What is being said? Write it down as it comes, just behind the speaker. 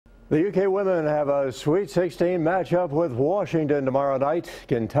The UK women have a Sweet 16 matchup with Washington tomorrow night.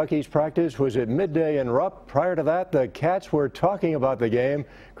 Kentucky's practice was at midday in Rupp. Prior to that, the Cats were talking about the game.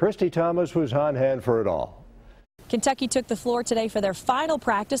 Christy Thomas was on hand for it all. Kentucky took the floor today for their final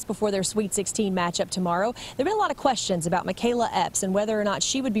practice before their Sweet 16 matchup tomorrow. There have been a lot of questions about Michaela Epps and whether or not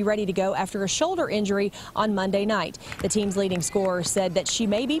she would be ready to go after a shoulder injury on Monday night. The team's leading scorer said that she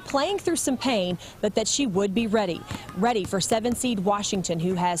may be playing through some pain, but that she would be ready for 7-seed Washington,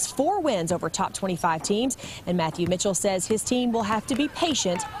 who has 4 wins over top 25 teams. And Matthew Mitchell says his team will have to be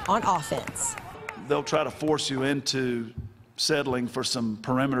patient on offense. They'll try to force you into settling for some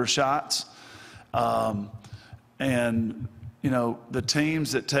perimeter shots. And, you know, the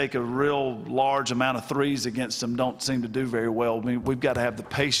teams that take a real large amount of threes against them don't seem to do very well. I mean, we've got to have the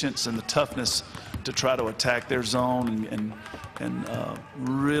patience and the toughness to try to attack their zone and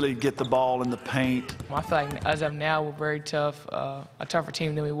really get the ball in the paint. I feel like as of now, we're very tough, a tougher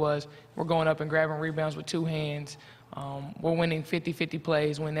team than we was. We're going up and grabbing rebounds with 2 hands. We're winning 50-50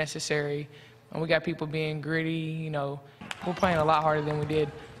 plays when necessary. And we got people being gritty. You know, we're playing a lot harder than we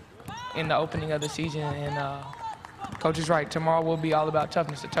did in the opening of the season. And Coach is right. Tomorrow will be all about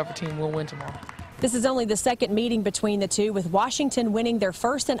toughness. The tougher team will win tomorrow. This is only the second meeting between the two, with Washington winning their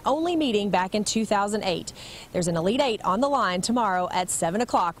first and only meeting back in 2008. There's an Elite Eight on the line tomorrow at 7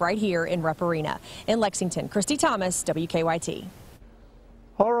 o'clock right here in Rupp Arena. In Lexington, Christy Thomas, WKYT.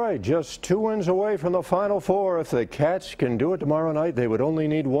 All right, just 2 wins away from the Final Four. If the Cats can do it tomorrow night, they would only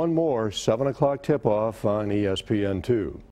need one more. 7 o'clock tip-off on ESPN2.